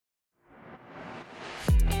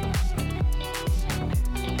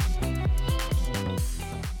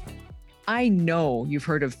I know you've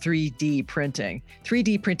heard of 3D printing.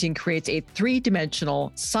 3D printing creates a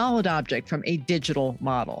three-dimensional solid object from a digital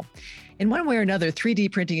model. In one way or another, 3D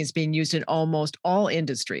printing is being used in almost all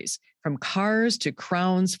industries, from cars to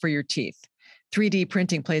crowns for your teeth. 3D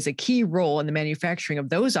printing plays a key role in the manufacturing of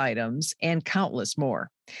those items and countless more.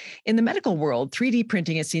 In the medical world, 3D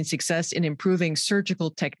printing has seen success in improving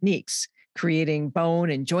surgical techniques, creating bone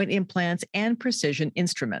and joint implants and precision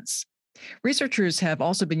instruments. Researchers have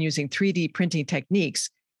also been using 3D printing techniques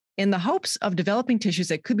in the hopes of developing tissues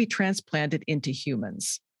that could be transplanted into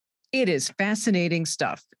humans. It is fascinating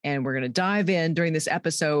stuff, and we're going to dive in during this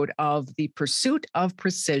episode of The Pursuit of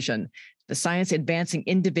Precision, the science advancing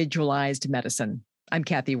individualized medicine. I'm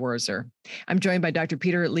Kathy Wurzer. I'm joined by Dr.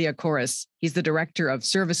 Peter Liakoris. He's the Director of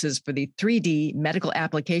Services for the 3D Medical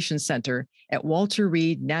Applications Center at Walter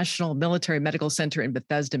Reed National Military Medical Center in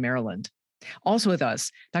Bethesda, Maryland. Also with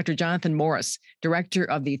us, Dr. Jonathan Morris, Director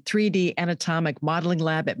of the 3D Anatomic Modeling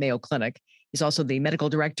Lab at Mayo Clinic. He's also the Medical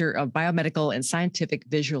Director of Biomedical and Scientific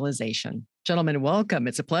Visualization. Gentlemen, welcome.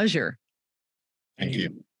 It's a pleasure. Thank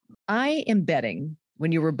you. I am betting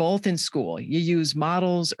when you were both in school, you used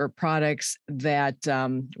models or products that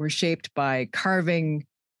were shaped by carving,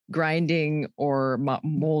 grinding, or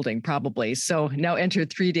molding, probably. So now enter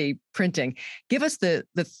 3D printing. Give us the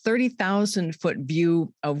 30,000-foot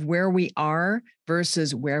view of where we are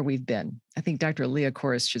versus where we've been. I think Dr.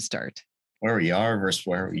 Liakoris should start. Where we are versus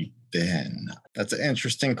where we've been. That's an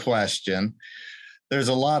interesting question. There's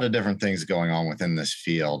a lot of different things going on within this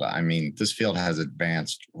field. I mean, this field has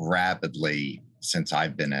advanced rapidly since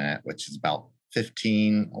I've been in it, which is about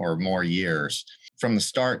 15 or more years. From the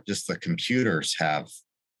start, just the computers have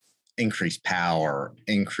increased power,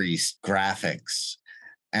 increased graphics,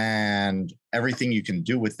 and everything you can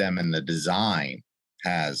do with them in the design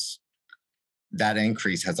that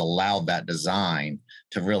increase has allowed that design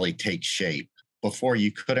to really take shape. Before,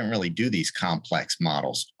 you couldn't really do these complex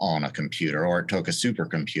models on a computer, or it took a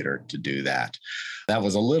supercomputer to do that. That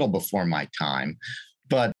was a little before my time.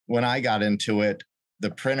 But when I got into it, the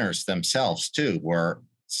printers themselves too were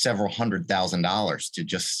several $100,000 to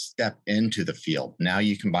just step into the field. Now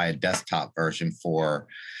you can buy a desktop version for,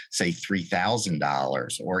 say,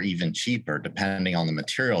 $3,000 or even cheaper, depending on the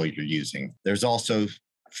material you're using. There's also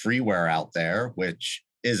freeware out there, which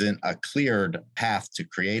isn't a cleared path to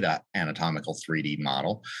create an anatomical 3D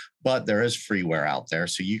model, but there is freeware out there.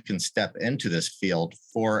 So you can step into this field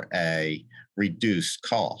for a reduced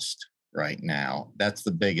cost right now. That's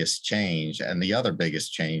the biggest change. And the other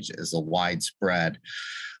biggest change is the widespread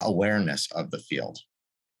awareness of the field.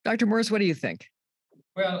 Dr. Morris, what do you think?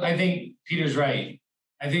 Well, I think Peter's right.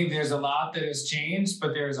 I think there's a lot that has changed,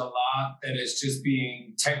 but there's a lot that is just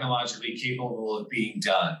being technologically capable of being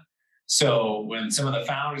done. So when some of the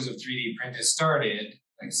founders of 3D printing started,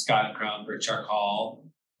 like Scott Crump or Chuck Hall,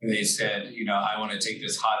 they said, I want to take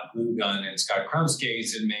this hot glue gun in Scott Crump's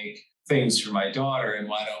case and make things for my daughter. And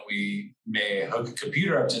why don't we hook a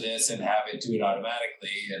computer up to this and have it do it automatically?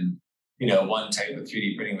 And, one type of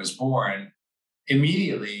 3D printing was born.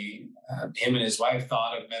 Immediately, him and his wife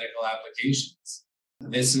thought of medical applications.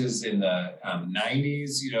 This is in the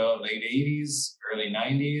 90s, late 80s, early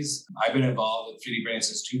 90s. I've been involved with 3D printing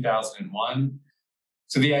since 2001.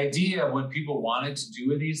 So the idea of what people wanted to do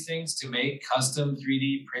with these things, to make custom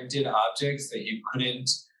 3D printed objects that you couldn't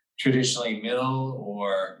traditionally mill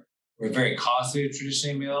or were very costly to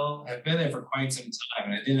traditionally mill, have been there for quite some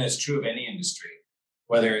time. And I think that's true of any industry,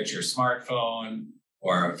 whether it's your smartphone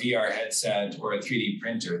or a VR headset or a 3D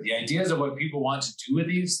printer. The ideas of what people want to do with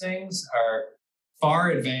these things are far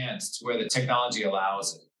advanced to where the technology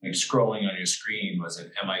allows it. Like scrolling on your screen was at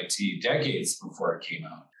MIT decades before it came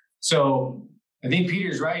out. So I think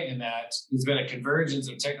Peter's right in that there's been a convergence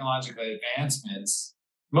of technological advancements,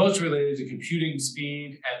 most related to computing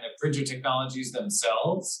speed and the printer technologies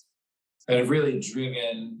themselves, that have really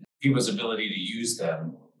driven people's ability to use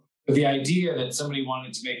them. But the idea that somebody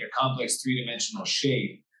wanted to make a complex three-dimensional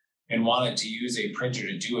shape and wanted to use a printer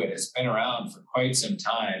to do it has been around for quite some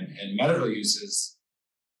time. And medical uses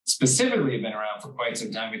specifically have been around for quite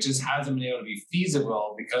some time. It just hasn't been able to be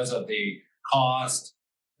feasible because of the cost,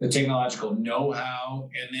 the technological know-how,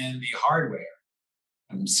 and then the hardware.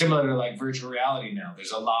 Similar to like virtual reality now,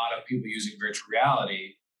 there's a lot of people using virtual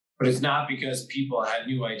reality, but it's not because people had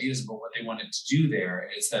new ideas about what they wanted to do there.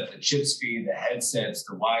 It's that the chip speed, the headsets,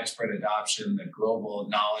 the widespread adoption, the global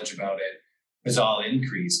knowledge about it has all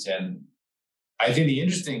increased. And I think the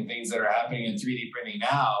interesting things that are happening in 3D printing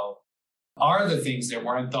now are the things that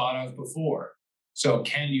weren't thought of before. So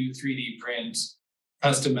can you 3D print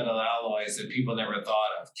custom metal alloys that people never thought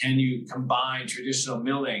of? Can you combine traditional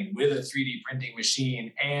milling with a 3D printing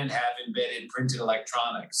machine and have embedded printed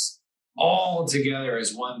electronics all together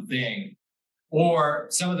as one thing? Or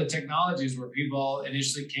some of the technologies where people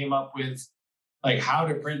initially came up with, like how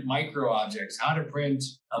to print micro objects, how to print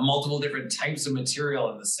multiple different types of material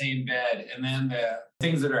in the same bed, and then the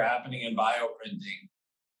things that are happening in bioprinting,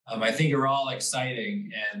 I think are all exciting.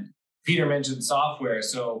 And Peter mentioned software.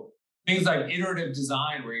 So things like iterative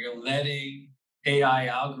design, where you're letting AI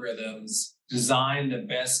algorithms design the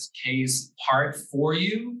best case part for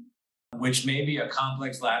you, which may be a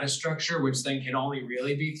complex lattice structure, which then can only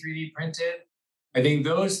really be 3D printed. I think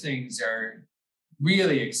those things are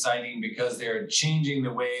really exciting because they're changing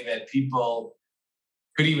the way that people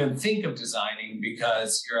could even think of designing,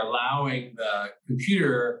 because you're allowing the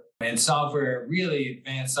computer and software, really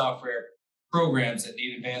advanced software programs that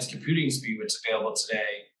need advanced computing speed, which is available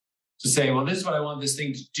today, to say, well, this is what I want this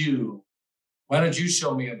thing to do. Why don't you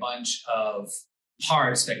show me a bunch of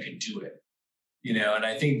parts that could do it? And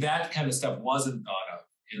I think that kind of stuff wasn't thought of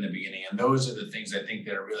in the beginning. And those are the things I think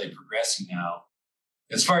that are really progressing now.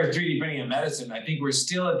 As far as 3D printing in medicine, I think we're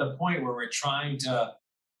still at the point where we're trying to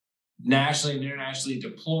nationally and internationally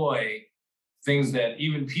deploy things that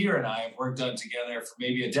even Peter and I have worked on together for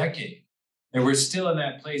maybe a decade. And we're still in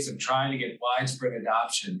that place of trying to get widespread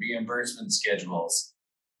adoption, reimbursement schedules,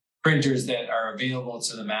 printers that are available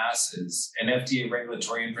to the masses, an FDA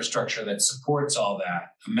regulatory infrastructure that supports all that,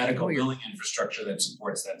 a medical billing infrastructure that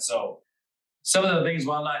supports that. So some of the things,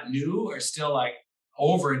 while not new, are still like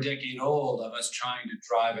over a decade old of us trying to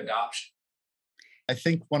drive adoption. I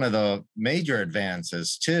think one of the major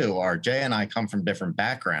advances too are Jay and I come from different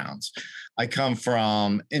backgrounds. I come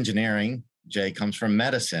from engineering, Jay comes from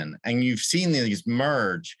medicine, and you've seen these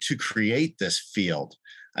merge to create this field.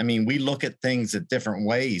 I mean, we look at things at different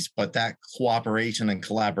ways, but that cooperation and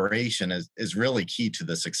collaboration is really key to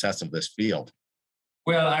the success of this field.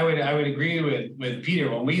 Well, I would agree with Peter.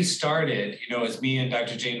 When we started, it was me and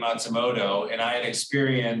Dr. Jane Matsumoto, and I had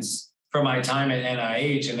experience from my time at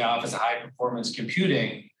NIH in the Office of High Performance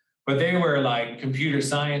Computing, but they were like computer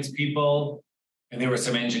science people, and there were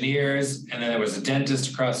some engineers, and then there was a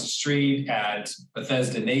dentist across the street at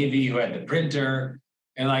Bethesda Navy who had the printer.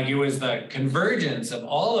 And like it was the convergence of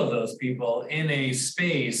all of those people in a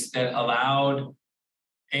space that allowed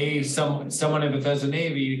someone in Bethesda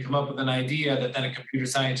Navy to come up with an idea that then a computer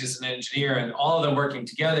scientist and engineer, and all of them working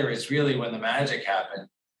together is really when the magic happened.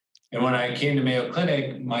 And when I came to Mayo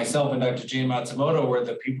Clinic, myself and Dr. Jane Matsumoto were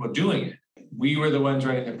the people doing it. We were the ones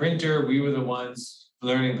writing the printer. We were the ones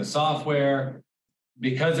learning the software,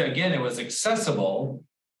 because again, it was accessible.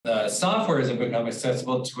 The software has become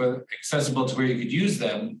accessible to where you could use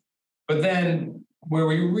them. But then where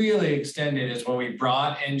we really extended is when we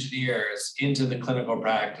brought engineers into the clinical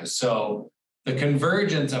practice. So the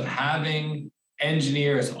convergence of having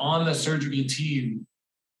engineers on the surgical team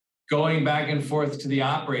going back and forth to the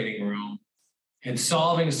operating room and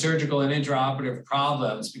solving surgical and intraoperative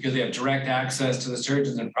problems, because they have direct access to the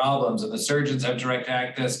surgeons and problems, and the surgeons have direct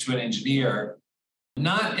access to an engineer,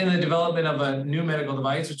 not in the development of a new medical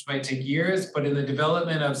device, which might take years, but in the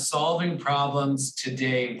development of solving problems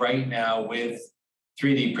today, right now, with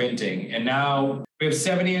 3D printing. And now we have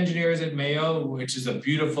 70 engineers at Mayo, which is a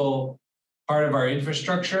beautiful part of our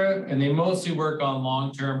infrastructure. And they mostly work on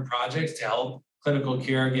long-term projects to help clinical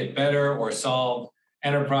care get better or solve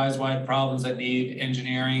enterprise-wide problems that need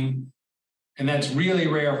engineering. And that's really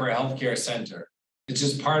rare for a healthcare center. It's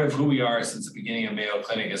just part of who we are since the beginning of Mayo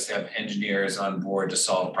Clinic, is to have engineers on board to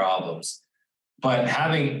solve problems. But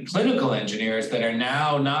having clinical engineers that are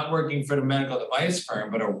now not working for the medical device firm,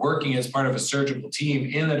 but are working as part of a surgical team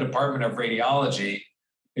in the Department of Radiology,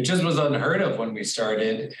 it just was unheard of when we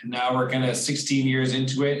started. And now we're kind of 16 years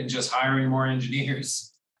into it and just hiring more engineers.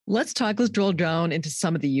 Let's drill down into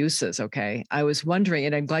some of the uses, okay? I was wondering,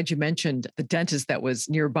 and I'm glad you mentioned the dentist that was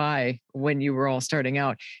nearby when you were all starting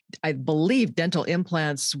out. I believe dental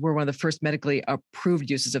implants were one of the first medically approved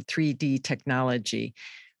uses of 3D technology.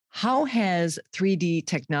 How has 3D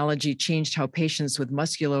technology changed how patients with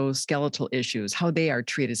musculoskeletal issues, how they are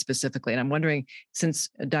treated specifically? And I'm wondering, since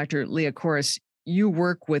Dr. Liakourous, you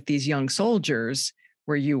work with these young soldiers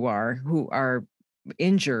where you are, who are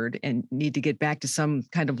injured and need to get back to some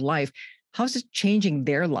kind of life, how's it changing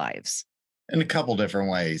their lives? In a couple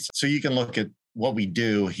different ways. So you can look at what we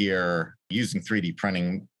do here using 3D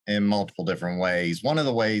printing in multiple different ways. One of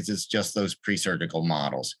the ways is just those pre-surgical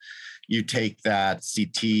models. You take that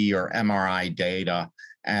CT or MRI data,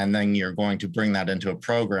 and then you're going to bring that into a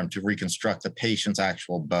program to reconstruct the patient's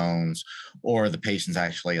actual bones or the patient's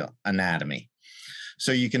actual anatomy.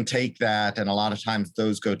 So you can take that, and a lot of times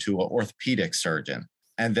those go to an orthopedic surgeon,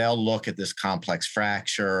 and they'll look at this complex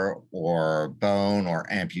fracture or bone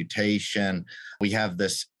or amputation. We have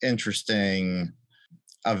this interesting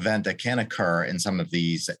event that can occur in some of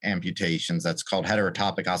these amputations that's called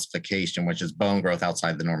heterotopic ossification, which is bone growth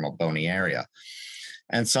outside the normal bony area.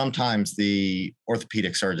 And sometimes the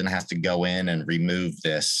orthopedic surgeon has to go in and remove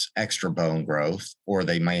this extra bone growth, or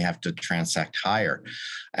they may have to transect higher.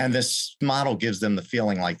 And this model gives them the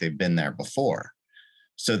feeling like they've been there before.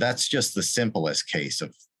 So that's just the simplest case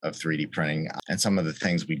of 3D printing and some of the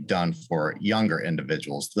things we've done for younger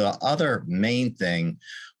individuals. The other main thing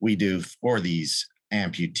we do for these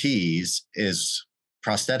amputees is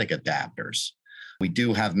prosthetic adapters. We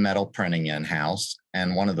do have metal printing in-house,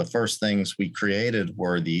 and one of the first things we created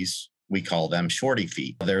were these, we call them shorty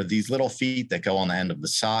feet. They're these little feet that go on the end of the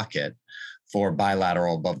socket for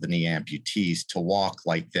bilateral above the knee amputees to walk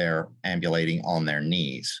like they're ambulating on their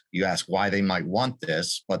knees. You ask why they might want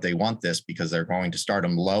this, but they want this because they're going to start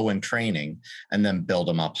them low in training and then build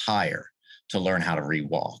them up higher to learn how to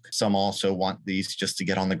rewalk. Some also want these just to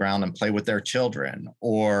get on the ground and play with their children,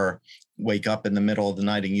 or wake up in the middle of the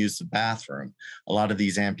night and use the bathroom. A lot of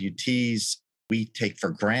these amputees, we take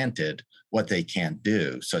for granted what they can't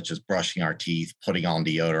do, such as brushing our teeth, putting on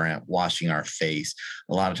deodorant, washing our face.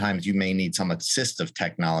 A lot of times you may need some assistive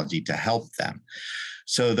technology to help them.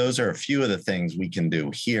 So those are a few of the things we can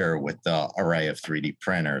do here with the array of 3D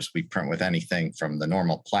printers. We print with anything from the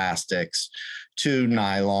normal plastics to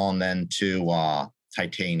nylon, then to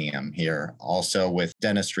titanium here. Also with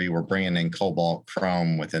dentistry, we're bringing in cobalt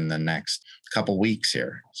chrome within the next couple weeks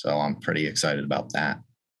here. So I'm pretty excited about that.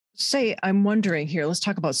 Say, I'm wondering here, let's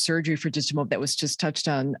talk about surgery for just a moment. That was just touched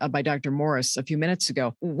on by Dr. Morris a few minutes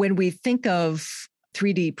ago. When we think of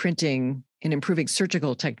 3D printing and improving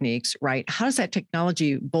surgical techniques, right? How does that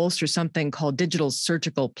technology bolster something called digital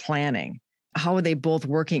surgical planning? How are they both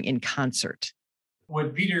working in concert?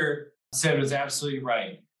 What Peter said was absolutely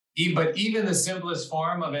right. But even the simplest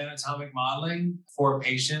form of anatomic modeling for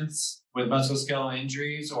patients with musculoskeletal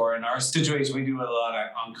injuries, or in our situation, we do a lot of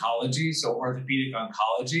oncology, so orthopedic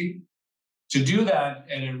oncology. To do that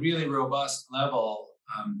at a really robust level,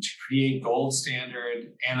 to create gold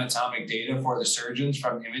standard anatomic data for the surgeons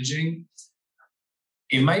from imaging,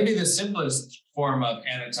 it might be the simplest form of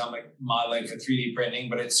anatomic modeling for 3D printing,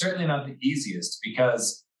 but it's certainly not the easiest,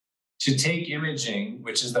 because to take imaging,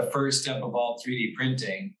 which is the first step of all 3D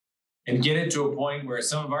printing, and get it to a point where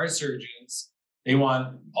some of our surgeons, they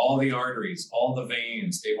want all the arteries, all the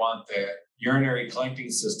veins, they want the urinary collecting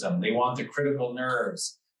system, they want the critical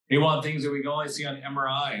nerves, they want things that we can only see on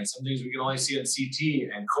MRI and some things we can only see on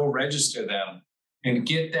CT, and co-register them and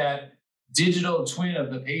get that digital twin of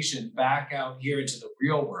the patient back out here into the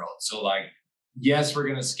real world. So like, yes, we're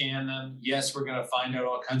going to scan them. Yes, we're going to find out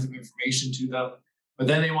all kinds of information to them. But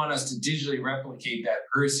then they want us to digitally replicate that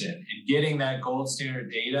person, and getting that gold standard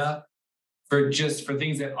data for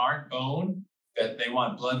things that aren't bone, that they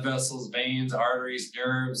want blood vessels, veins, arteries,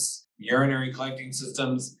 nerves, urinary collecting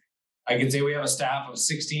systems. I can say we have a staff of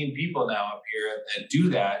 16 people now up here that do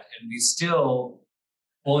that, and we still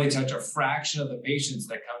only touch a fraction of the patients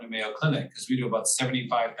that come to Mayo Clinic, because we do about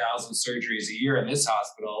 75,000 surgeries a year in this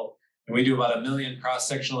hospital, and we do about 1 million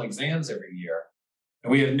cross-sectional exams every year.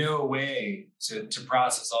 And we have no way to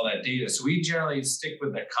process all that data. So we generally stick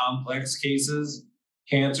with the complex cases,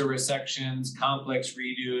 cancer resections, complex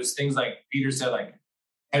redos, things like Peter said, like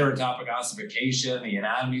heterotopic ossification, the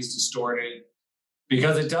anatomy is distorted,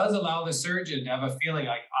 because it does allow the surgeon to have a feeling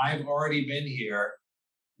like, I've already been here.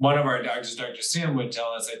 One of our doctors, Dr. Sim, would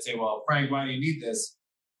tell us, I'd say, well, Frank, why do you need this?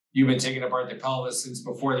 You've been taking apart the pelvis since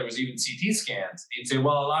before there was even CT scans. He'd say,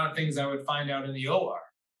 well, a lot of things I would find out in the OR.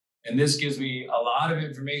 And this gives me a lot of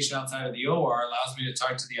information outside of the OR, allows me to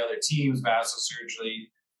talk to the other teams, vascular surgery,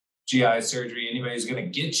 GI surgery, anybody who's going to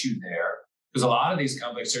get you there. Because a lot of these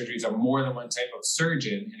complex surgeries are more than one type of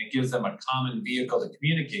surgeon, and it gives them a common vehicle to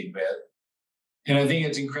communicate with. And I think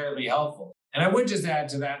it's incredibly helpful. And I would just add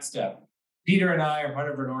to that step, Peter and I are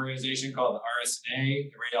part of an organization called the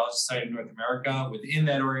RSNA, the Radiology Society of North America. Within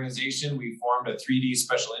that organization, we formed a 3D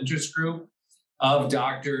special interest group of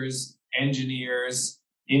doctors, engineers,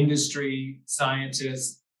 industry,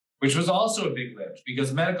 scientists, which was also a big lift,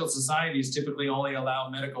 because medical societies typically only allow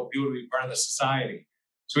medical people to be part of the society.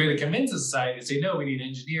 So we had to convince the society to say, no, we need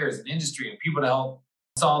engineers and industry and people to help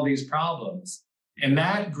solve these problems. And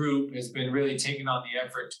that group has been really taking on the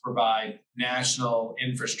effort to provide national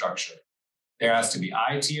infrastructure. There has to be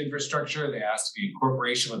IT infrastructure. There has to be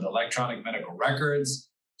incorporation with electronic medical records.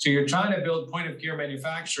 So you're trying to build point of care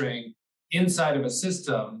manufacturing inside of a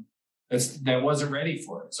system that wasn't ready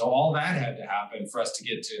for it. So all that had to happen for us to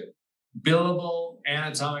get to billable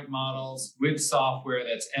anatomic models with software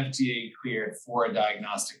that's FDA cleared for a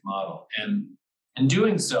diagnostic model. And in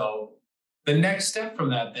doing so, the next step from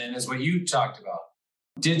that then is what you talked about,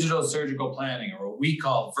 digital surgical planning, or what we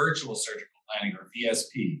call virtual surgical planning, or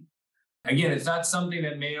VSP. Again, it's not something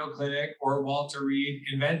that Mayo Clinic or Walter Reed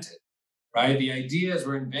invented, right? The ideas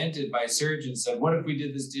were invented by surgeons that, what if we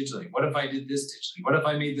did this digitally? What if I did this digitally? What if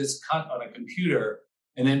I made this cut on a computer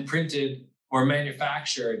and then printed or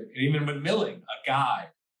manufactured, and even with milling, a guide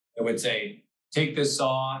that would say, take this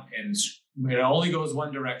saw and it only goes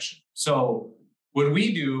one direction. So what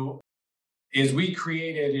we do is we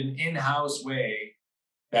created an in-house way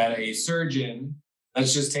that a surgeon,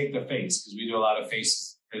 let's just take the face, because we do a lot of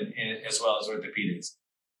faces as well as orthopedics.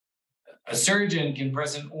 A surgeon can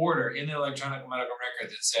press an order in the electronic medical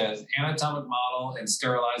record that says anatomic model and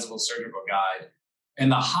sterilizable surgical guide,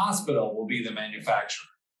 and the hospital will be the manufacturer.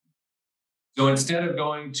 So instead of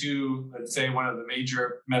going to, let's say, one of the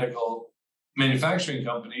major medical manufacturing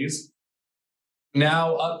companies,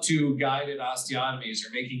 now up to guided osteotomies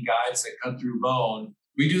or making guides that cut through bone,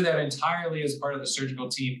 we do that entirely as part of the surgical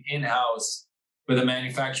team in-house with a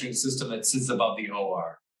manufacturing system that sits above the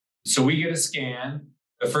OR. So we get a scan.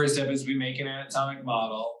 The first step is we make an anatomic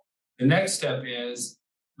model. The next step is,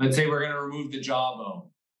 let's say we're going to remove the jawbone.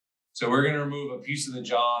 So we're going to remove a piece of the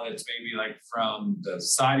jaw that's maybe like from the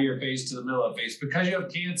side of your face to the middle of the face because you have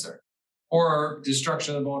cancer or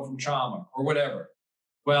destruction of the bone from trauma or whatever.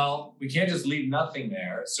 Well, we can't just leave nothing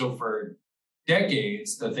there. So for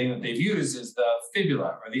decades, the thing that they've used is the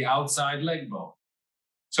fibula or the outside leg bone.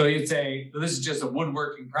 So you'd say, well, this is just a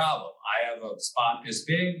woodworking problem. I have a spot this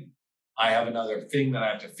big. I have another thing that I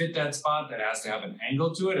have to fit that spot that has to have an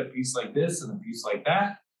angle to it, a piece like this and a piece like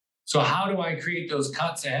that. So how do I create those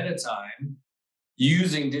cuts ahead of time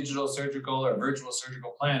using digital surgical or virtual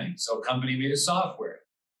surgical planning? So a company made a software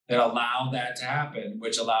that allowed that to happen,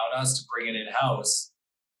 which allowed us to bring it in-house.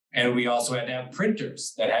 And we also had to have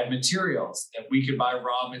printers that had materials that we could buy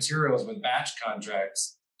raw materials with batch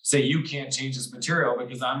contracts. Say, you can't change this material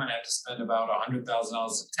because I'm going to have to spend about $100,000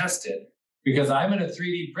 to test it because I'm going to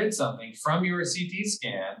 3D print something from your CT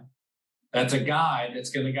scan. That's a guide that's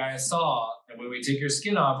going to guide a saw. And when we take your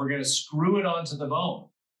skin off, we're going to screw it onto the bone,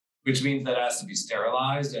 which means that it has to be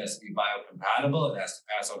sterilized. It has to be biocompatible. It has to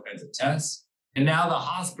pass all kinds of tests. And now the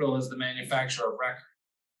hospital is the manufacturer of record,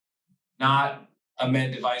 not a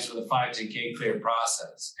med device with a 510K cleared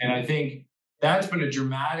process. And I think that's been a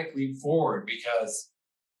dramatic leap forward because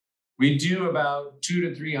we do about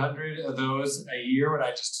 200 to 300 of those a year, what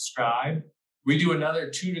I just described. We do another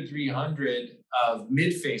 200 to 300 of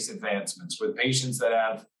mid-face advancements with patients that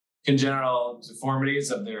have congenital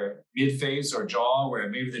deformities of their mid-face or jaw, where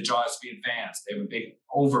maybe the jaw has to be advanced. They have a big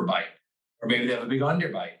overbite, or maybe they have a big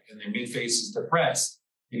underbite and their mid-face is depressed,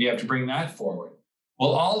 and you have to bring that forward.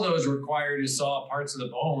 Well, all those require to saw parts of the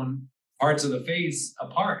bone, parts of the face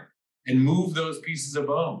apart and move those pieces of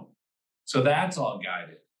bone. So that's all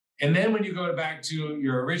guided. And then when you go back to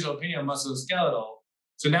your original opinion on musculoskeletal,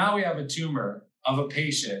 so now we have a tumor of a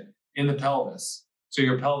patient in the pelvis. So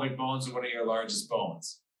your pelvic bones are one of your largest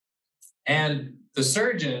bones. And the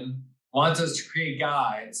surgeon wants us to create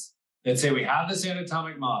guides that say we have this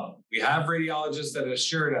anatomic model. We have radiologists that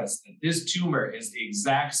assured us that this tumor is the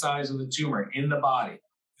exact size of the tumor in the body.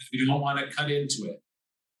 We don't want to cut into it.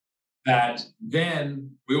 That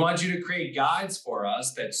then we want you to create guides for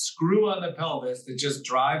us that screw on the pelvis, that just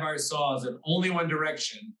drive our saws in only one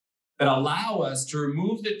direction, that allow us to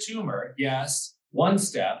remove the tumor, yes, one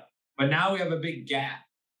step, but now we have a big gap,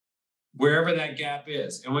 wherever that gap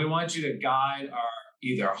is. And we want you to guide our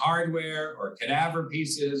either hardware or cadaver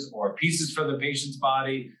pieces or pieces from the patient's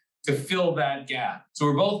body to fill that gap. So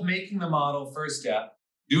we're both making the model first step,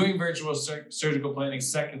 doing virtual surgical planning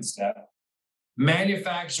second step,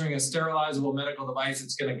 manufacturing a sterilizable medical device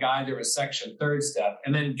that's going to guide the resection third step,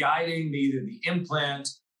 and then guiding either the implant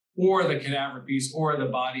or the cadaver piece or the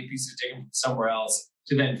body piece to take them somewhere else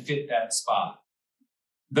to then fit that spot.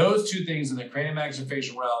 Those two things in the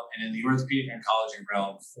craniomaxillofacial realm and in the orthopedic oncology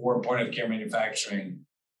realm for point of care manufacturing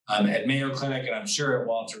at Mayo Clinic, and I'm sure at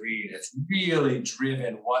Walter Reed, it's really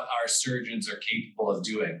driven what our surgeons are capable of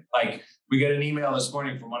doing. Like, we got an email this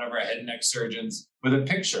morning from one of our head and neck surgeons with a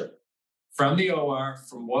picture from the OR,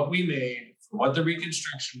 from what we made, from what the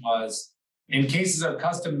reconstruction was. In cases of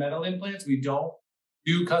custom metal implants, we don't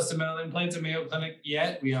do custom metal implants at Mayo Clinic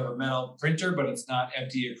yet. We have a metal printer, but it's not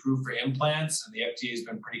FDA approved for implants. And the FDA has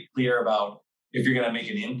been pretty clear about if you're going to make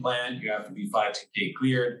an implant, you have to be 510K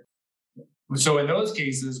cleared. So in those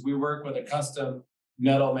cases, we work with a custom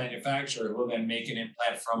metal manufacturer who will then make an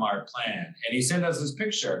implant from our plan. And he sent us this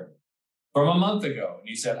picture from a month ago. And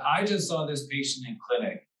he said, I just saw this patient in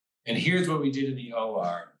clinic, and here's what we did in the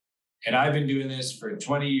OR. And I've been doing this for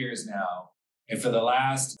 20 years now. And for the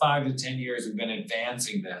last 5 to 10 years, we've been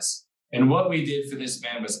advancing this. And what we did for this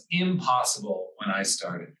man was impossible when I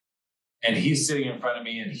started. And he's sitting in front of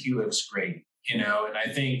me and he looks great, and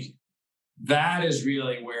I think that is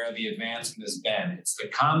really where the advancement has been. It's the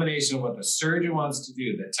combination of what the surgeon wants to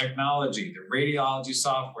do, the technology, the radiology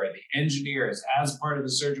software, the engineers as part of the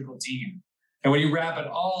surgical team. And when you wrap it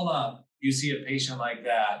all up, you see a patient like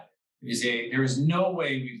that, and you say, there is no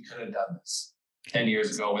way we could have done this 10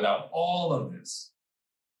 years ago without all of this.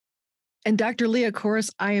 And Dr. Lee, of course,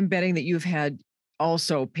 I am betting that you've had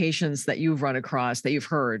also patients that you've run across that you've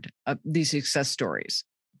heard these success stories.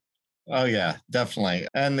 Oh, yeah, definitely.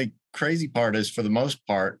 And the crazy part is, for the most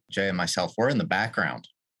part, Jay and myself, we're in the background.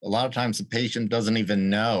 A lot of times the patient doesn't even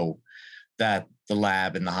know that the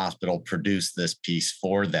lab in the hospital produced this piece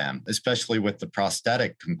for them, especially with the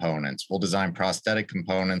prosthetic components. We'll design prosthetic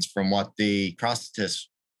components from what the prosthetist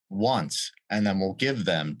wants, and then we'll give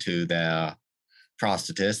them to the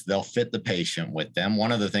prosthetist. They'll fit the patient with them.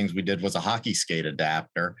 One of the things we did was a hockey skate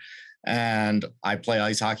adapter. And I play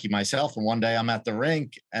ice hockey myself. And one day I'm at the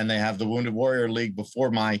rink and they have the Wounded Warrior League before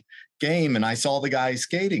my game. And I saw the guy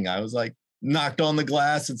skating. I was like, knocked on the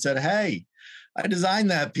glass and said, hey, I designed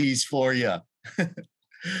that piece for you.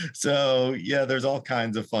 So, yeah, there's all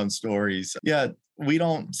kinds of fun stories. Yeah, we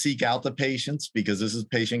don't seek out the patients because this is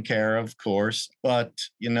patient care, of course. But,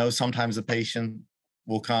 sometimes the patient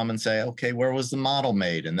will come and say, okay, where was the model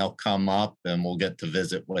made? And they'll come up and we'll get to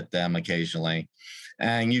visit with them occasionally.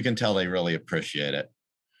 And you can tell they really appreciate it.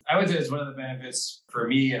 I would say it's one of the benefits for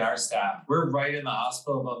me and our staff. We're right in the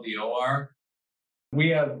hospital above the OR. We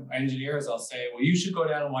have engineers, I'll say, well, you should go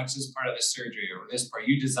down and watch this part of the surgery or this part.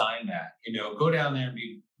 You designed that. Go down there and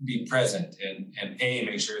be present and A,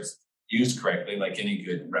 make sure it's used correctly like any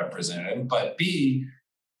good representative. But B,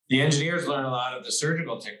 the engineers learn a lot of the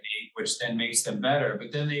surgical technique, which then makes them better.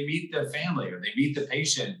 But then they meet the family or they meet the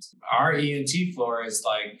patient. Our ENT floor is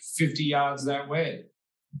like 50 yards that way.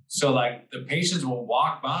 So the patients will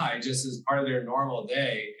walk by just as part of their normal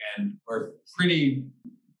day, and we're pretty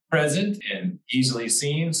present and easily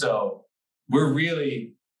seen. So we're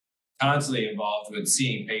really constantly involved with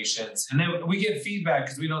seeing patients. And then we get feedback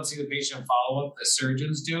because we don't see the patient follow-up, the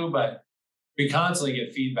surgeons do, but we constantly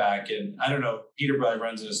get feedback. And I don't know, Peter probably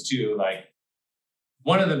runs this too.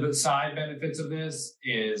 One of the side benefits of this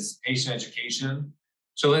is patient education.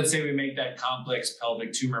 So let's say we make that complex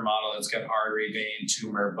pelvic tumor model that's got artery, vein,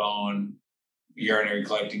 tumor, bone, urinary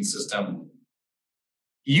collecting system.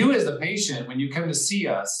 You as the patient, when you come to see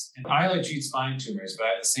us, and I only treat spine tumors, but I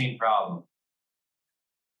have the same problem.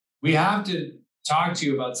 We have to talk to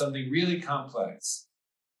you about something really complex.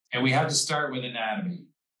 And we have to start with anatomy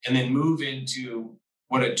and then move into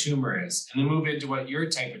what a tumor is, and then move into what your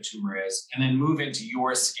type of tumor is, and then move into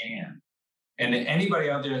your scan. And anybody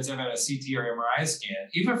out there that's ever had a CT or MRI scan,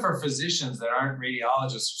 even for physicians that aren't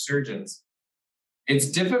radiologists or surgeons,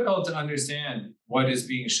 it's difficult to understand what is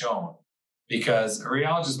being shown because a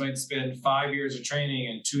radiologist might spend 5 years of training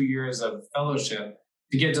and 2 years of fellowship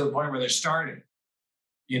to get to the point where they're starting,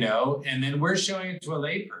 and then we're showing it to a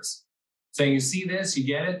layperson saying, you see this, you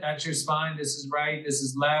get it, that's your spine, this is right, this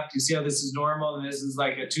is left, you see how this is normal and this is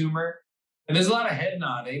like a tumor. And there's a lot of head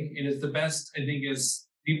nodding, and it's the best, I think, is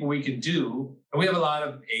people we can do. And we have a lot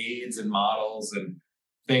of aids and models and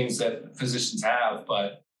things that physicians have.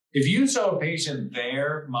 But if you show a patient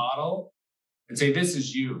their model and say, this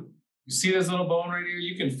is you see this little bone right here?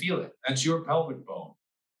 You can feel it. That's your pelvic bone.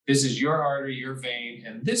 This is your artery, your vein,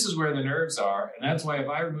 and this is where the nerves are. And that's why if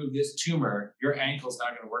I remove this tumor, your ankle's not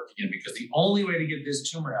going to work again, because the only way to get this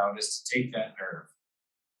tumor out is to take that nerve.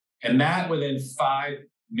 And that within 5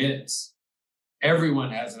 minutes, everyone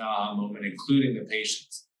has an aha moment, including the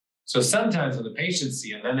patients. So sometimes when the patients see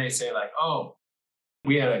it, then they say oh,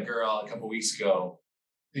 we had a girl a couple of weeks ago,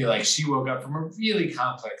 she woke up from a really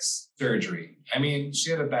complex surgery. I mean, she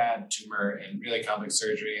had a bad tumor and really complex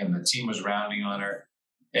surgery, and the team was rounding on her.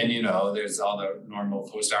 And, there's all the normal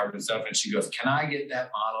post-operative stuff. And she goes, can I get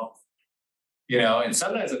that model? And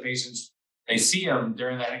sometimes the patients, they see them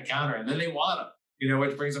during that encounter and then they want them,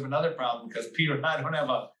 which brings up another problem because Peter and I don't have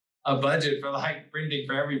a budget for printing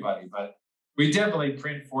for everybody. But we definitely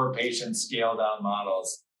print for patients scaled down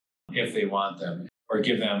models if they want them or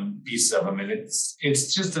give them pieces of them. And it's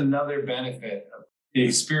just another benefit of the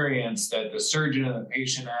experience that the surgeon and the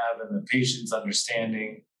patient have and the patient's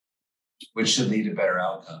understanding, which should lead to better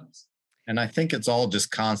outcomes. And I think it's all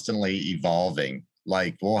just constantly evolving.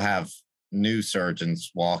 We'll have new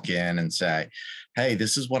surgeons walk in and say, hey,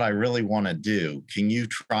 this is what I really want to do. Can you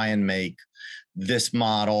try and make this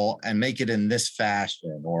model and make it in this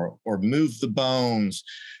fashion, or move the bones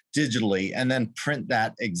digitally and then print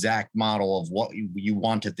that exact model of what you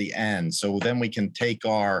want at the end. So then we can take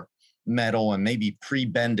our metal and maybe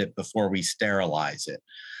pre-bend it before we sterilize it.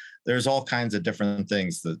 There's all kinds of different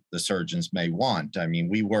things that the surgeons may want. I mean,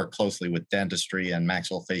 we work closely with dentistry and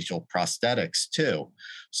maxillofacial prosthetics too.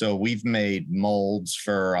 So we've made molds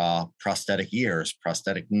for prosthetic ears,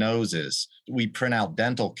 prosthetic noses. We print out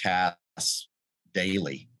dental casts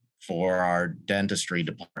daily for our dentistry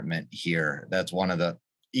department here. That's one of the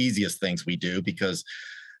easiest things we do, because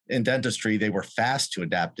in dentistry, they were fast to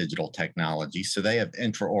adapt digital technology. So they have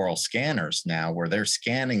intraoral scanners now where they're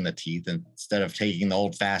scanning the teeth instead of taking the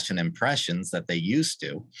old-fashioned impressions that they used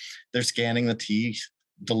to. They're scanning the teeth,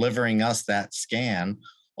 delivering us that scan.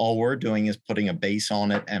 All we're doing is putting a base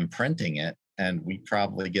on it and printing it. And we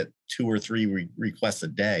probably get 2 or 3 requests a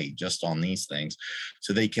day just on these things,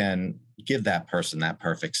 so they can give that person that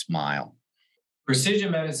perfect smile.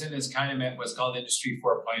 Precision medicine is kind of meant what's called Industry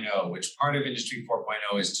 4.0, which part of Industry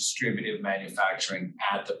 4.0 is distributive manufacturing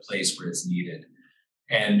at the place where it's needed.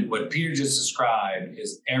 And what Peter just described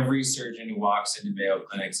is every surgeon who walks into Mayo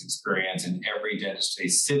Clinic's experience, and every dentist, they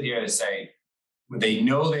sit here to say, they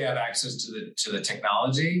know they have access to the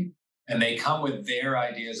technology, and they come with their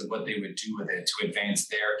ideas of what they would do with it to advance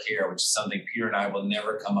their care, which is something Peter and I will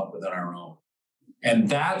never come up with on our own. And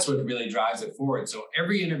that's what really drives it forward. So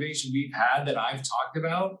every innovation we've had that I've talked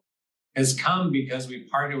about has come because we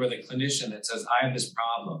partner with a clinician that says, I have this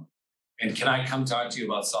problem, and can I come talk to you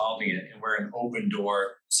about solving it? And we're an open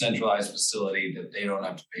door, centralized facility that they don't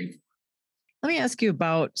have to pay for. Let me ask you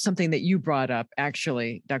about something that you brought up,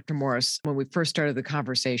 actually, Dr. Morris, when we first started the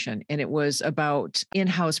conversation, and it was about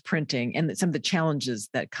in-house printing and some of the challenges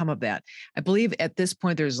that come of that. I believe at this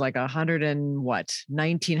point, there's like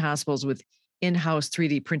 19 hospitals with in-house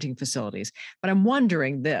 3D printing facilities. But I'm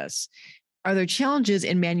wondering this, are there challenges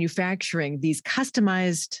in manufacturing these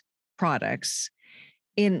customized products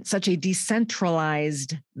in such a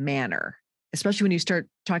decentralized manner, especially when you start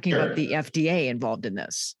talking about the FDA involved in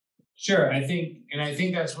this? Sure. I think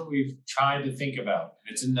that's what we've tried to think about.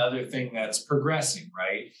 It's another thing that's progressing,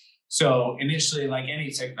 right? So initially, like any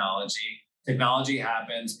technology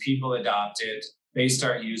happens, people adopt it, they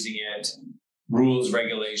start using it, rules,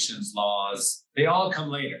 regulations, laws, they all come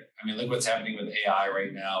later. I mean, look what's happening with AI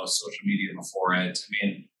right now, social media before it. I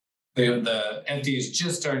mean, the FDA is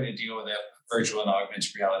just starting to deal with it, virtual and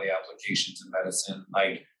augmented reality applications in medicine.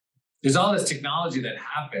 Like, there's all this technology that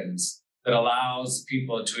happens that allows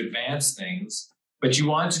people to advance things, but you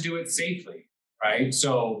want to do it safely, right?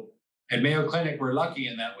 So at Mayo Clinic, we're lucky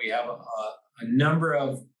in that we have a number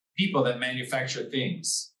of people that manufacture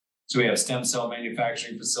things. So we have stem cell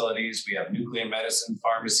manufacturing facilities, we have nuclear medicine,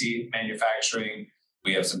 pharmacy manufacturing,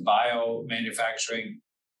 we have some bio manufacturing,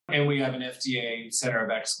 and we have an FDA Center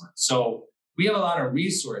of Excellence. So we have a lot of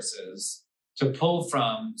resources to pull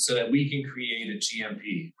from so that we can create a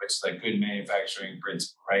GMP, which is like good manufacturing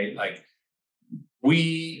principle, right? Like,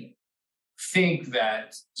 we think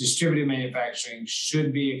that distributed manufacturing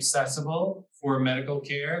should be accessible for medical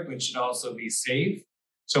care, but should also be safe.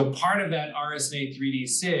 So part of that RSNA 3D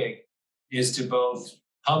SIG is to both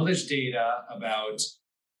publish data about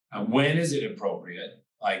when is it appropriate.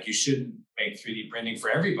 Like, you shouldn't make 3D printing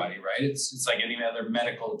for everybody, right? It's like any other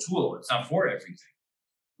medical tool. It's not for everything.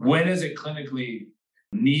 When is it clinically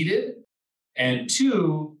needed? And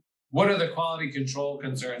 2, what are the quality control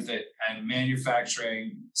concerns that a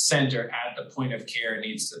manufacturing center at the point of care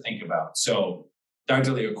needs to think about? So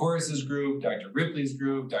Dr. Leokoris' group, Dr. Ripley's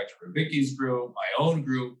group, Dr. Rubicki's group, my own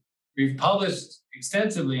group, we've published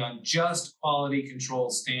extensively on just quality control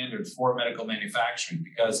standards for medical manufacturing,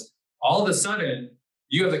 because all of a sudden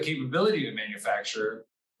you have the capability to manufacture,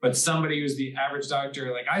 but somebody who's the average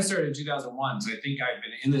doctor, like I started in 2001, so I think I've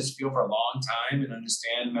been in this field for a long time and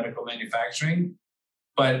understand medical manufacturing.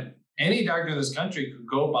 But any doctor in this country could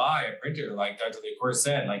go buy a printer, like Dr. Leokoris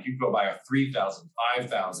said, like you could go buy a $3,000,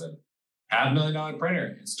 $5,000, $500,000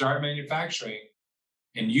 printer and start manufacturing.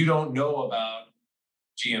 And you don't know about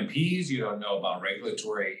GMPs, you don't know about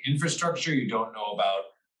regulatory infrastructure, you don't know about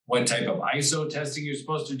what type of ISO testing you're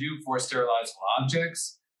supposed to do for sterilizable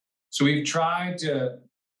objects. So we've tried to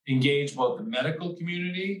engage both the medical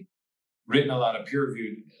community, written a lot of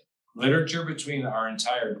peer-reviewed literature between our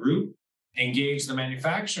entire group, engage the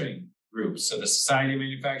manufacturing groups, so the Society of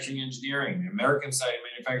Manufacturing Engineering, the American Society of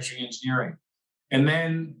Manufacturing Engineering. And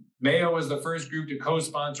then Mayo was the first group to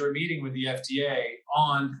co-sponsor a meeting with the FDA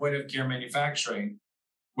on point-of-care manufacturing.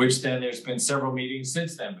 which then there's been several meetings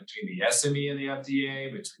since then between the SME and the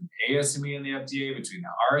FDA, between the ASME and the FDA, between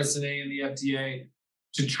the RSNA and the FDA,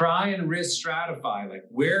 to try and risk stratify, like,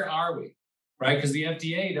 where are we, right? Because the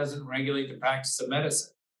FDA doesn't regulate the practice of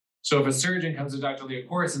medicine. So if a surgeon comes to Dr.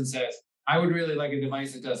 Leocoris and says, I would really like a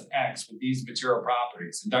device that does X with these material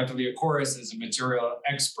properties, and Dr. Leocoris is a material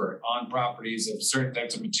expert on properties of certain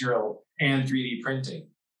types of material and 3D printing.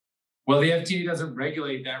 Well, the FDA doesn't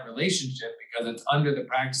regulate that relationship because it's under the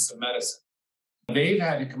practice of medicine. They've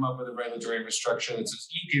had to come up with a regulatory infrastructure that says,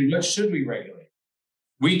 okay, what should we regulate?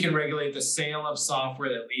 We can regulate the sale of software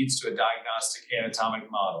that leads to a diagnostic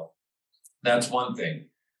anatomic model. That's one thing.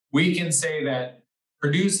 We can say that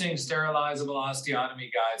producing sterilizable osteotomy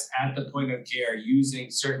guides at the point of care using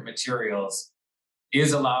certain materials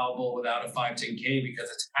is allowable without a 510K because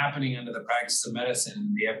it's happening under the practice of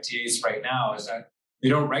medicine. The FDA's right now is that they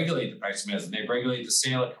don't regulate the practice of medicine. They regulate the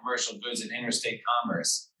sale of commercial goods and interstate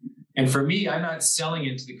commerce. And for me, I'm not selling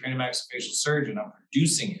it to the craniomaxillofacial surgeon. I'm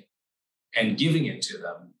producing it and giving it to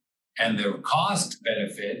them. And the cost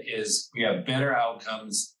benefit is we have better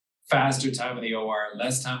outcomes, faster time in the OR,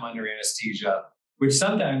 less time under anesthesia, which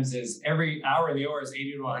sometimes is every hour in the OR is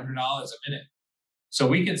 $80 to $100 a minute. So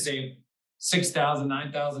we can save $6,000,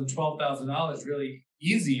 $9,000, $12,000 really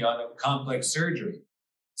easy on a complex surgery.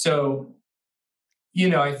 So,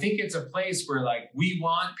 I think it's a place where, like, we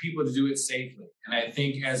want people to do it safely. And I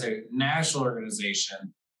think as a national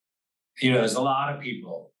organization, there's a lot of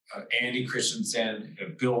people, Andy Christensen,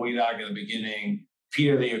 Bill Wiedock in the beginning,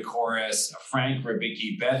 Peter Leocoris, Frank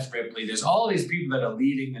Ribicki, Beth Ripley. There's all these people that are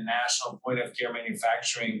leading the national point of care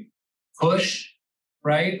manufacturing push,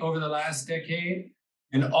 right, over the last decade.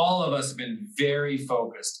 And all of us have been very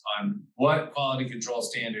focused on what quality control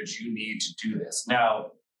standards you need to do this.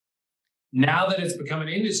 Now that it's become an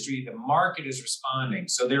industry, the market is responding.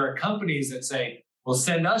 So there are companies that say, well,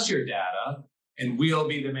 send us your data and we'll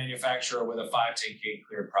be the manufacturer with a 510K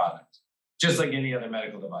cleared product, just like any other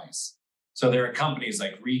medical device. So there are companies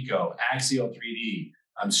like Ricoh, Axial 3D,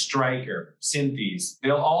 Stryker, Synthes.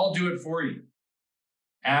 They'll all do it for you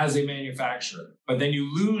as a manufacturer. But then you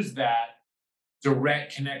lose that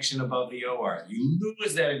direct connection above the OR. You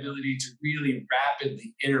lose that ability to really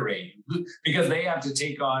rapidly iterate because they have to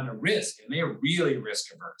take on a risk, and they're really risk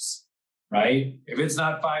averse, right? If it's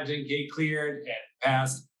not 510K cleared and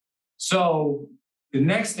passed. So the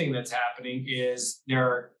next thing that's happening is there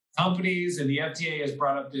are companies, and the FDA has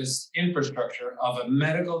brought up this infrastructure of a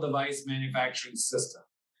medical device manufacturing system.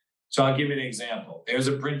 So I'll give you an example. There's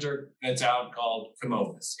a printer that's out called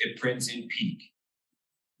Kumovis. It prints in PEEK.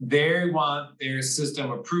 They want their system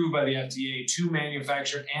approved by the FDA to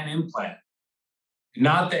manufacture and implant.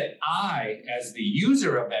 Not that I, as the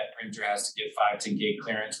user of that printer, has to get 510K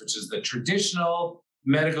clearance, which is the traditional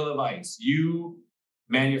medical device. You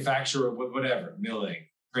manufacture with whatever, milling,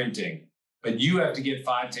 printing, but you have to get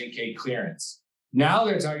 510K clearance. Now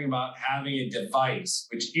they're talking about having a device,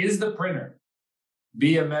 which is the printer,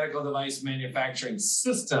 be a medical device manufacturing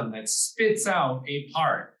system that spits out a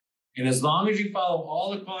part. And as long as you follow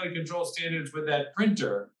all the quality control standards with that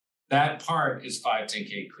printer, that part is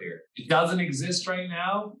 510K cleared. It doesn't exist right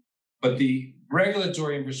now, but the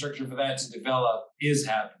regulatory infrastructure for that to develop is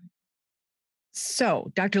happening.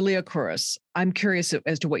 So, Dr. Leocoris, I'm curious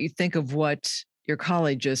as to what you think of what your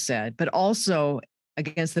colleague just said, but also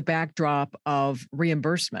against the backdrop of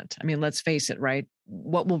reimbursement. I mean, let's face it, right?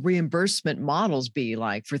 What will reimbursement models be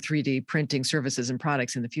like for 3D printing services and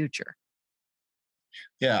products in the future?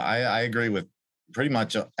 Yeah, I agree with pretty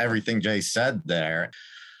much everything Jay said there.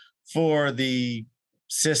 For the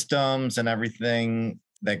systems and everything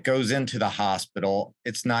that goes into the hospital,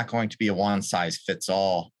 it's not going to be a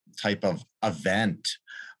one-size-fits-all type of event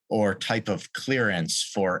or type of clearance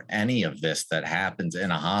for any of this that happens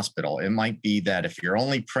in a hospital. It might be that if you're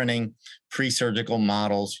only printing pre-surgical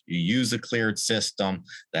models, you use a cleared system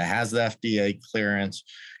that has the FDA clearance,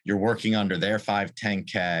 you're working under their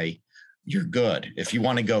 510K, you're good. If you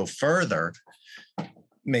want to go further,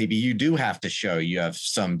 maybe you do have to show you have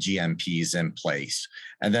some GMPs in place.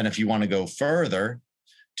 And then if you want to go further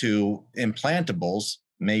to implantables,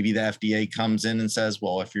 maybe the FDA comes in and says,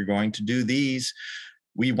 well, if you're going to do these,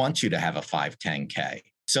 we want you to have a 510K.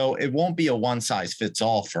 So it won't be a one size fits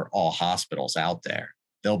all for all hospitals out there.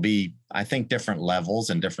 There'll be, I think, different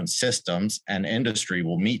levels and different systems, and industry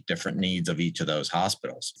will meet different needs of each of those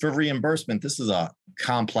hospitals. For reimbursement, this is a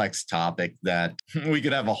complex topic that we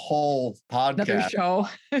could have a whole podcast. Another show.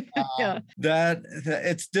 Yeah. That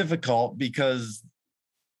it's difficult because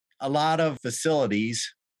a lot of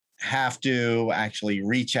facilities have to actually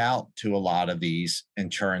reach out to a lot of these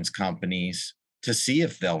insurance companies to see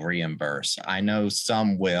if they'll reimburse. I know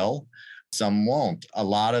some will, some won't. A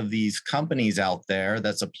lot of these companies out there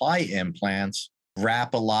that supply implants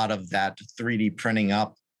wrap a lot of that 3D printing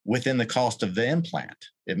up within the cost of the implant.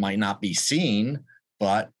 It might not be seen,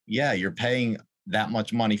 but yeah, you're paying that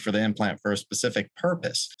much money for the implant for a specific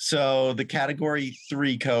purpose. So the category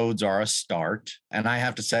 3 codes are a start. And I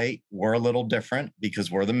have to say, we're a little different because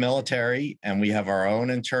we're the military and we have our own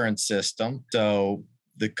insurance system. So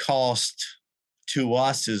the cost to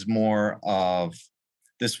us is more of,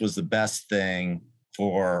 this was the best thing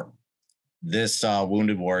for this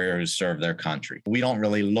wounded warrior who served their country. We don't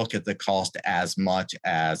really look at the cost as much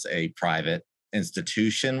as a private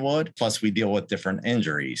institution would. Plus, we deal with different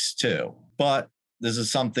injuries too. But this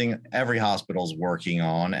is something every hospital is working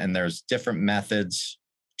on, and there's different methods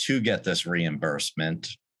to get this reimbursement.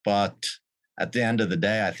 But at the end of the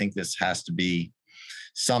day, I think this has to be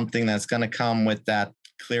something that's going to come with that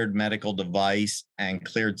cleared medical device and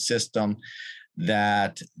cleared system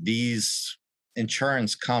that these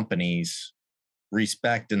insurance companies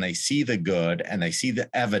respect, and they see the good and they see the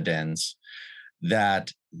evidence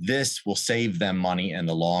that this will save them money in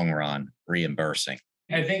the long run, reimbursing.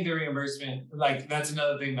 I think the reimbursement, like that's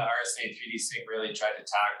another thing the RSNA 3D Sync really tried to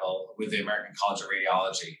tackle with the American College of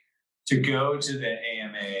Radiology, to go to the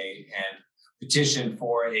AMA and petition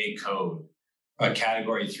for a code, a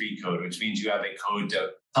category 3 code, which means you have a code to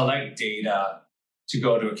collect data to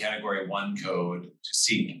go to a category 1 code to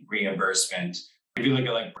seek reimbursement. If you look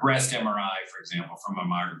at like breast MRI, for example, from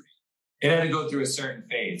mammography, it had to go through a certain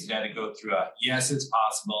phase. It had to go through yes, it's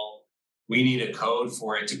possible. We need a code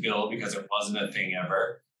for it to build because it wasn't a thing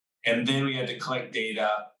ever. And then we had to collect data,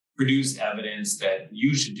 produce evidence that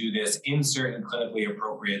you should do this in certain clinically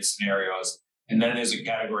appropriate scenarios. And then there's a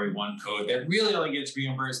category 1 code that really only gets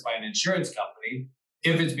reimbursed by an insurance company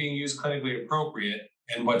if it's being used clinically appropriate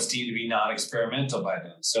and what's deemed to be non-experimental by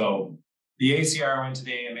them. So the ACR went to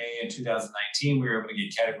the AMA in 2019. We were able to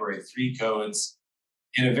get category 3 codes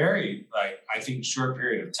in a very, I think, short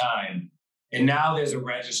period of time. And now there's a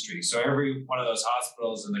registry. So every one of those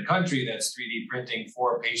hospitals in the country that's 3D printing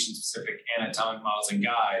for patient-specific anatomic models and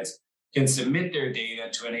guides can submit their data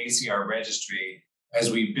to an ACR registry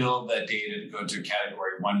as we build that data to go to a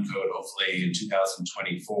category 1 code, hopefully in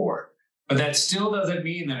 2024. But that still doesn't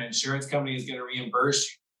mean that an insurance company is going to reimburse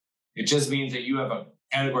you. It just means that you have a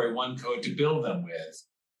category 1 code to build them with.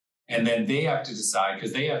 And then they have to decide,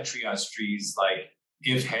 because they have triage trees like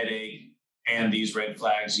if headache and these red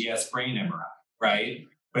flags, yes, brain MRI, right?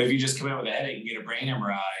 But if you just come in with a headache and get a brain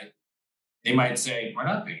MRI, they might say, we're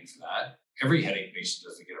not paying for that. Every headache patient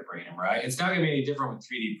doesn't get a brain MRI. It's not going to be any different with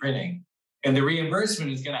 3D printing. And the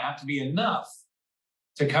reimbursement is going to have to be enough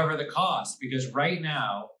to cover the cost, because right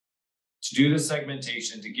now, to do the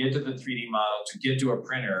segmentation, to get to the 3D model, to get to a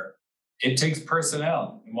printer, it takes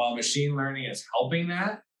personnel. And while machine learning is helping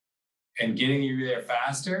that and getting you there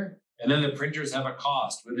faster, and then the printers have a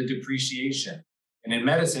cost with a depreciation. And in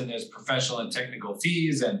medicine, there's professional and technical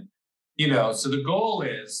fees. And, so the goal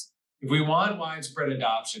is, if we want widespread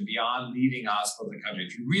adoption beyond leading hospitals in the country,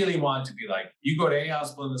 if you really want to be like, you go to a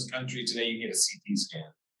hospital in this country today, you get a CT scan.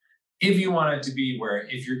 If you want it to be where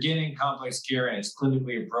if you're getting complex care and it's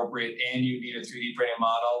clinically appropriate and you need a 3D printing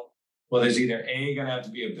model, well, there's either A, going to have to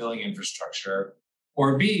be a billing infrastructure,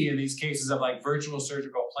 or B, in these cases of like virtual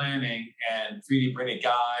surgical planning and 3D printed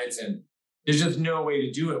guides. And there's just no way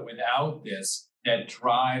to do it without this that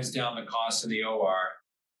drives down the cost in the OR,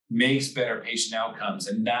 makes better patient outcomes,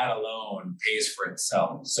 and that alone pays for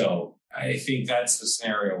itself. So I think that's the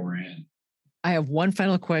scenario we're in. I have one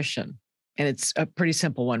final question, and it's a pretty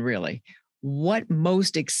simple one, really. What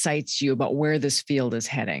most excites you about where this field is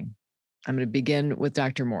heading? I'm going to begin with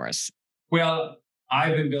Dr. Morris. Well,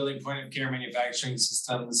 I've been building point of care manufacturing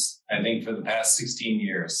systems, I think, for the past 16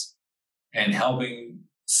 years and helping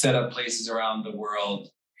set up places around the world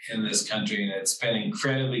in this country. And it's been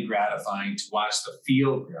incredibly gratifying to watch the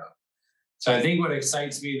field grow. So I think what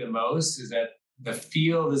excites me the most is that the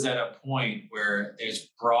field is at a point where there's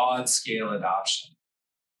broad scale adoption.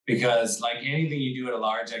 Because like anything you do at a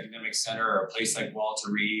large academic center or a place like Walter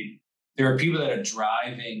Reed, there are people that are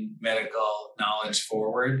driving medical knowledge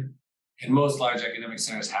forward. And most large academic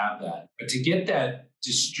centers have that. But to get that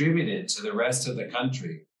distributed to the rest of the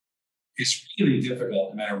country is really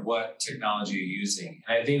difficult no matter what technology you're using.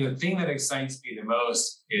 And I think the thing that excites me the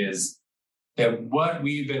most is that what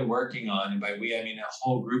we've been working on, and by we, I mean a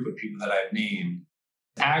whole group of people that I've named,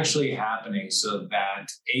 actually happening so that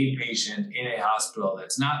a patient in a hospital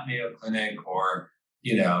that's not Mayo Clinic or,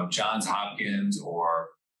 Johns Hopkins or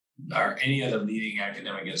any other leading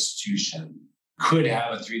academic institution could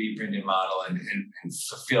have a 3D printed model and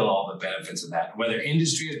fulfill all the benefits of that. Whether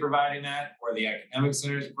industry is providing that, or the academic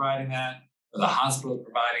center is providing that, or the hospital is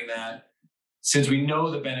providing that, since we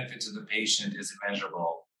know the benefit to the patient is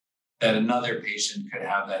immeasurable, that another patient could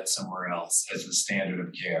have that somewhere else as the standard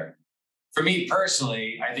of care. For me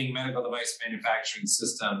personally, I think medical device manufacturing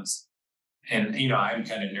systems, and I'm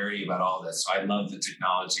kind of nerdy about all this. So I love the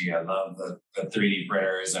technology. I love the 3D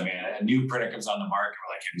printers. I mean, a new printer comes on the market.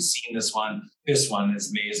 We're like, have you seen this one? This one is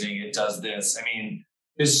amazing. It does this. I mean,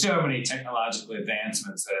 there's so many technological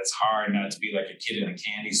advancements that it's hard not to be like a kid in a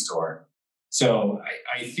candy store. So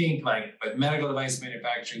I think but medical device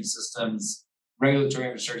manufacturing systems, regulatory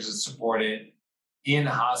infrastructure to support it, in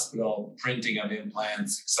hospital printing of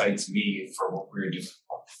implants excites me for what we're doing.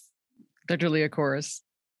 Dr. Liakourous.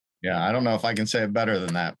 Yeah, I don't know if I can say it better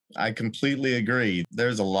than that. I completely agree.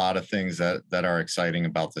 There's a lot of things that are exciting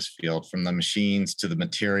about this field, from the machines to the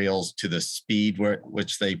materials to the speed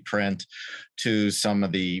which they print, to some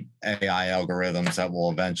of the AI algorithms that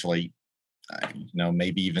will eventually,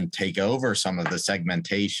 maybe even take over some of the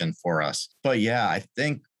segmentation for us. But yeah, I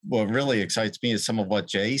think what really excites me is some of what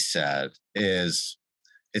Jay said is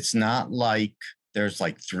it's not like there's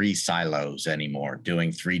like 3 silos anymore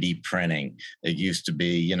doing 3D printing. It used to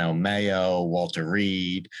be, Mayo, Walter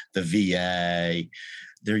Reed, the VA.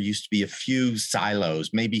 There used to be a few silos,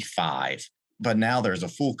 maybe 5, but now there's a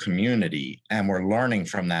full community, and we're learning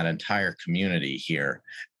from that entire community here.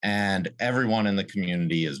 And everyone in the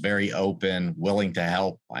community is very open, willing to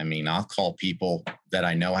help. I mean, I'll call people that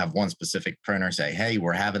I know have one specific printer, say, hey,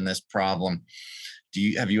 we're having this problem.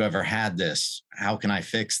 Have you ever had this? How can I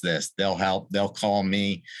fix this? They'll help. They'll call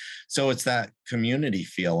me. So it's that community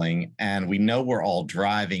feeling. And we know we're all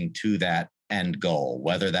driving to that end goal,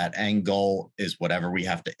 whether that end goal is whatever we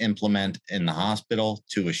have to implement in the hospital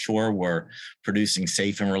to assure we're producing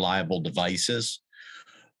safe and reliable devices,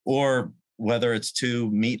 or whether it's to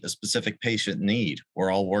meet a specific patient need.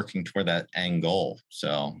 We're all working toward that end goal.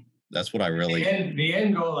 So that's what I really... The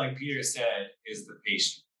end goal, like Peter said, is the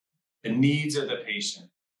patient. The needs of the patient.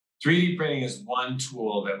 3D printing is one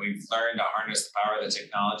tool that we've learned to harness the power of the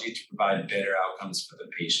technology to provide better outcomes for the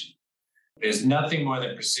patient. There's nothing more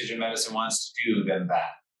that precision medicine wants to do than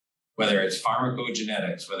that. Whether it's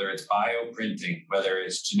pharmacogenetics, whether it's bioprinting, whether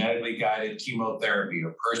it's genetically guided chemotherapy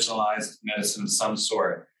or personalized medicine of some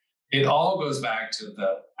sort, it all goes back to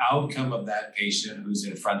the outcome of that patient who's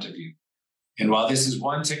in front of you. And while this is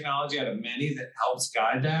one technology out of many that helps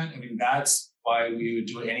guide that, I mean, that's why we would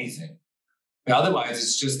do anything. But otherwise,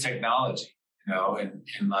 it's just technology, and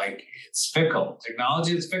it's fickle.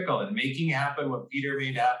 Technology is fickle, and making happen what Peter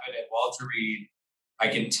made happen at Walter Reed, I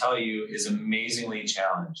can tell you, is amazingly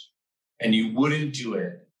challenging. And you wouldn't do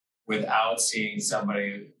it without seeing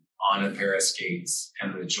somebody on a pair of skates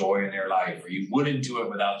and the joy in their life, or you wouldn't do it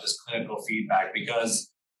without this clinical feedback,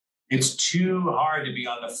 because it's too hard to be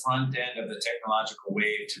on the front end of the technological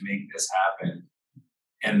wave to make this happen.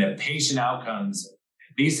 And the patient outcomes,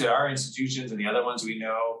 at least at our institutions and the other ones we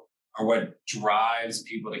know, are what drives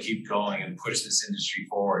people to keep going and push this industry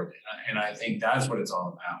forward. And I think that's what it's all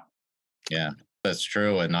about. Yeah, that's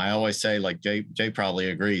true. And I always say, like Jay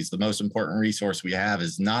probably agrees, the most important resource we have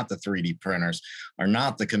is not the 3D printers, or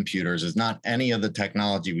not the computers, is not any of the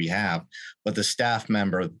technology we have, but the staff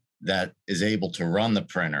member that is able to run the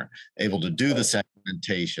printer, able to do the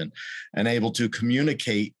segmentation, and able to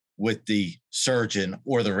communicate with the surgeon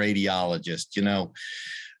or the radiologist,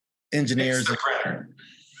 engineers. Fix the printer.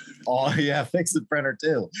 Oh yeah, fix the printer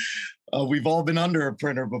too. We've all been under a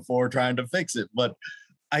printer before trying to fix it. But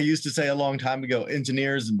I used to say a long time ago,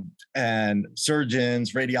 engineers and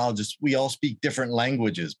surgeons, radiologists, we all speak different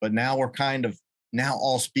languages, but now we're kind of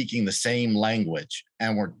all speaking the same language,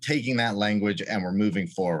 and we're taking that language and we're moving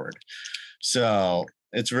forward. So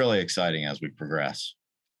it's really exciting as we progress.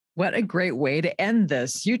 What a great way to end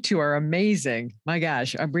this. You two are amazing. My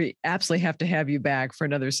gosh, we absolutely have to have you back for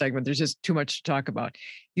another segment. There's just too much to talk about.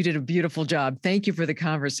 You did a beautiful job. Thank you for the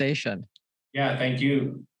conversation. Yeah, thank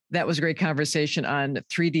you. That was a great conversation on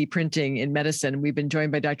 3D printing in medicine. We've been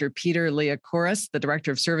joined by Dr. Peter Liakourous, the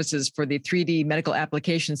Director of Services for the 3D Medical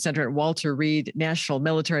Applications Center at Walter Reed National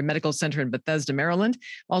Military Medical Center in Bethesda, Maryland.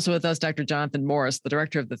 Also with us, Dr. Jonathan Morris, the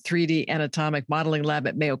Director of the 3D Anatomic Modeling Lab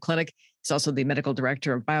at Mayo Clinic. He's also the Medical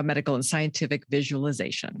Director of Biomedical and Scientific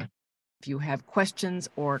Visualization. If you have questions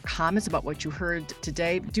or comments about what you heard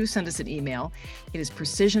today, do send us an email. It is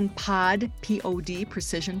precisionpod, P-O-D,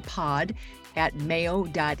 precisionpod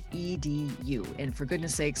 @mayo.edu. And for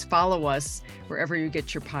goodness sakes, follow us wherever you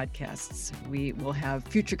get your podcasts. We will have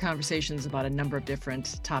future conversations about a number of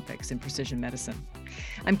different topics in precision medicine.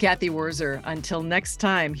 I'm Kathy Wurzer. Until next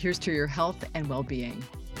time, here's to your health and well-being.